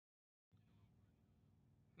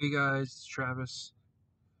Hey guys, it's Travis.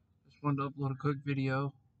 Just wanted to upload a quick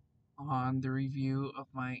video on the review of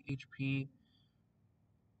my HP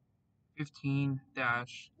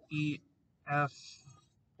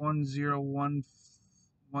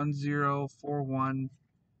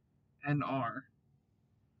 15-EF10411041NR.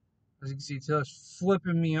 As you can see, Taylor's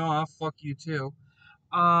flipping me off. Fuck you too.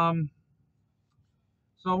 Um,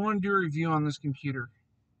 so I want to do a review on this computer.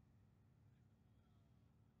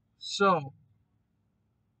 So,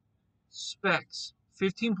 specs: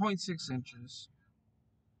 15.6 inches,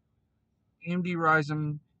 AMD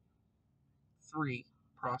Ryzen 3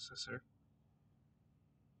 processor,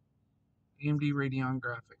 AMD Radeon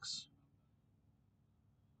graphics.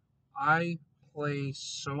 I play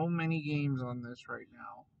so many games on this right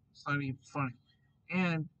now. It's not even funny.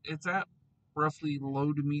 And it's at roughly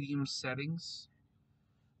low to medium settings.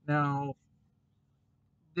 Now,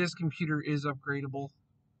 this computer is upgradable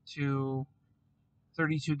to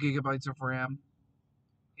 32 gigabytes of RAM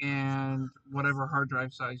and whatever hard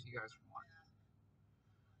drive size you guys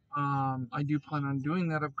want. I do plan on doing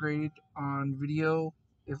that upgrade on video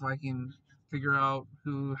if I can figure out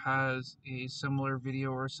who has a similar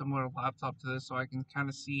video or a similar laptop to this so I can kind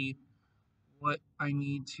of see what I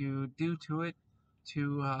need to do to it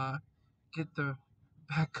to get the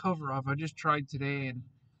back cover off. I just tried today and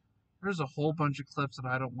there's a whole bunch of clips that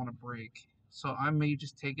I don't want to break. So I may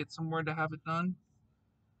just take it somewhere to have it done,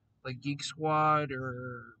 like Geek Squad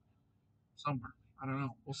or somewhere. I don't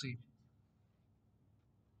know. We'll see.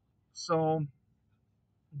 So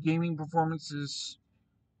gaming performance is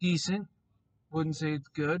decent. Wouldn't say it's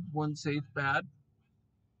good. Wouldn't say it's bad.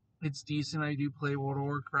 It's decent. I do play World of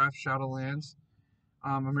Warcraft Shadowlands.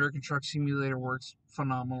 American Truck Simulator works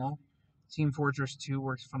phenomenal. Team Fortress 2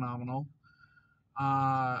 works phenomenal.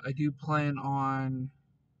 I do plan on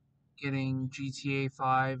getting GTA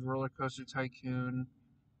 5, Roller Coaster Tycoon,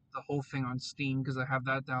 the whole thing on Steam because I have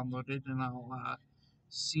that downloaded, and I'll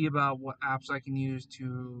see about what apps I can use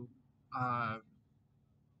to uh,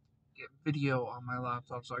 get video on my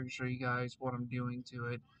laptop so I can show you guys what I'm doing to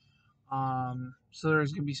it. So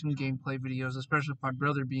there's gonna be some gameplay videos, especially with my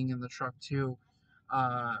brother being in the truck too.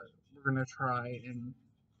 We're gonna try and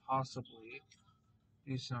possibly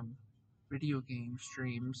do some video game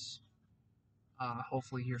streams.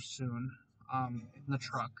 Hopefully here soon. In the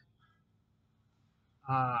truck.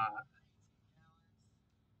 Uh,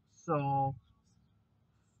 so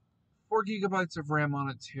 4 gigabytes of RAM on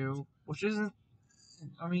it too, which isn't.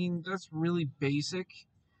 I mean, that's really basic.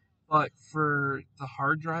 But for the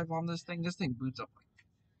hard drive on this thing boots up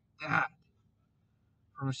like that.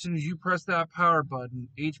 From as soon as you press that power button,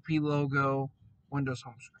 HP logo, Windows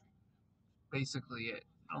home screen. Basically it.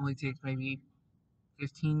 It only takes maybe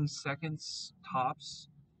 15 seconds tops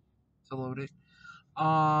to load it.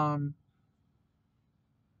 Um,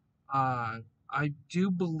 uh, I do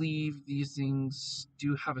believe these things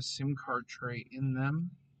do have a SIM card tray in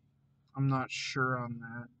them. I'm not sure on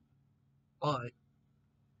that, but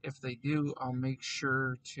if they do, I'll make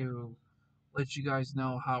sure to let you guys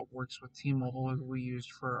know how it works with T-Mobile, who we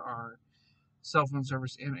used for our cell phone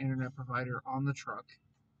service and internet provider on the truck.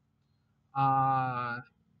 Uh,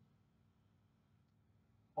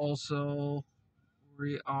 Also,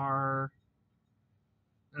 we are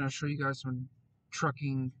going to show you guys some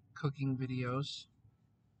trucking cooking videos,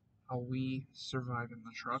 how we survive in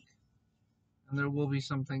the truck. And there will be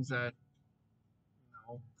some things that,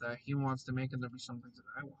 that he wants to make, and there'll be some things that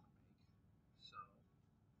I want to make. So,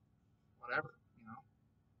 whatever,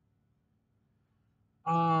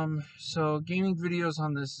 So gaming videos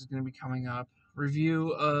on this is going to be coming up.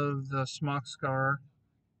 Review of the Smockscar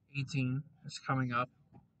 18 is coming up.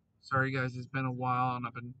 Sorry guys, it's been a while and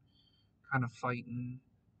I've been kind of fighting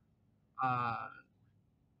uh,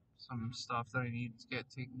 some stuff that I need to get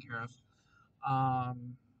taken care of.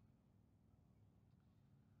 Um,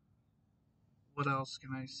 what else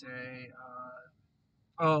can I say?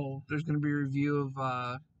 There's going to be a review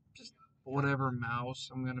of just whatever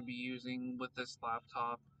mouse I'm going to be using with this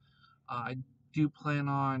laptop. I do plan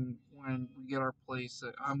on, when we get our place,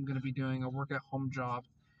 that I'm going to be doing a work at home job,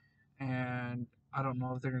 and I don't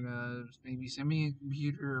know if they're going to maybe send me a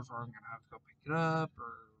computer, if I'm going to have to go pick it up,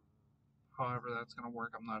 or however that's going to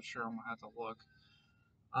work. I'm not sure. I'm going to have to look.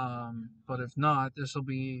 But if not, this will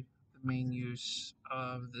be the main use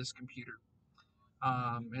of this computer.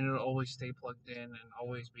 And it'll always stay plugged in and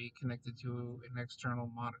always be connected to an external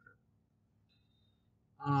monitor.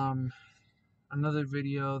 Um, Another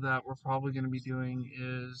video that we're probably going to be doing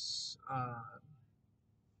is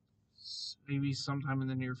maybe sometime in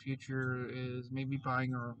the near future is maybe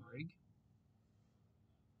buying our own rig.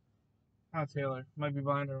 Taylor? Might be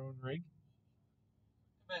buying our own rig.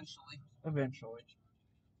 Eventually.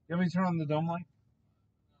 You want me to turn on the dome light?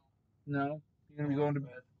 No. You're gonna be going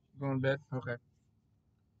to bed? Okay.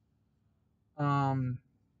 Um.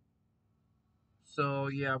 So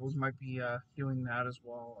yeah, we might be doing that as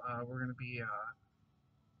well. We're gonna be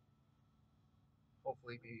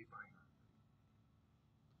hopefully maybe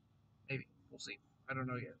we'll see. I don't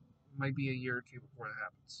know yet. It might be a year or two before that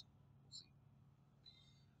happens.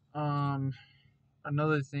 We'll see.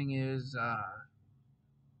 Another thing is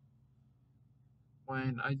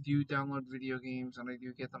when I do download video games and I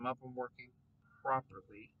do get them up and working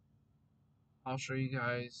properly, I'll show you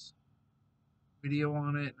guys video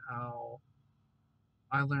on it, how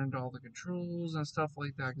I learned all the controls and stuff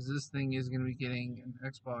like that, because this thing is going to be getting an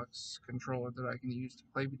Xbox controller that I can use to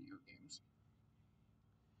play video games.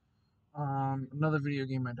 Another video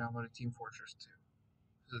game I downloaded, Team Fortress 2,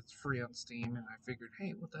 because it's free on Steam, and I figured,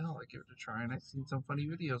 hey, what the hell, I'd give it a try, and I've seen some funny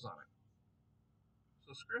videos on it.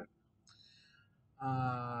 So screw it.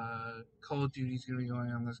 Call of Duty is going to be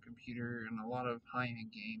going on this computer, and a lot of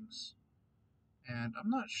high-end games. And I'm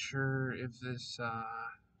not sure if this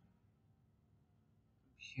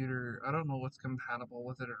computer, I don't know what's compatible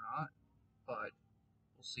with it or not, but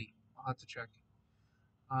we'll see. I'll have to check.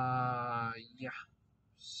 Yeah.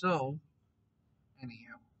 So,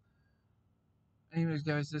 anyhow. Anyways,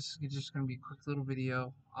 guys, this is just going to be a quick little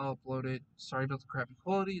video. I'll upload it. Sorry about the crappy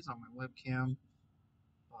quality. It's on my webcam.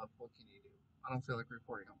 But what can you do? I don't feel like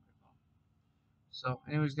recording on my phone. So,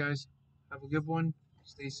 anyways, guys, have a good one.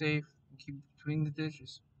 Stay safe and keep between the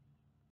dishes.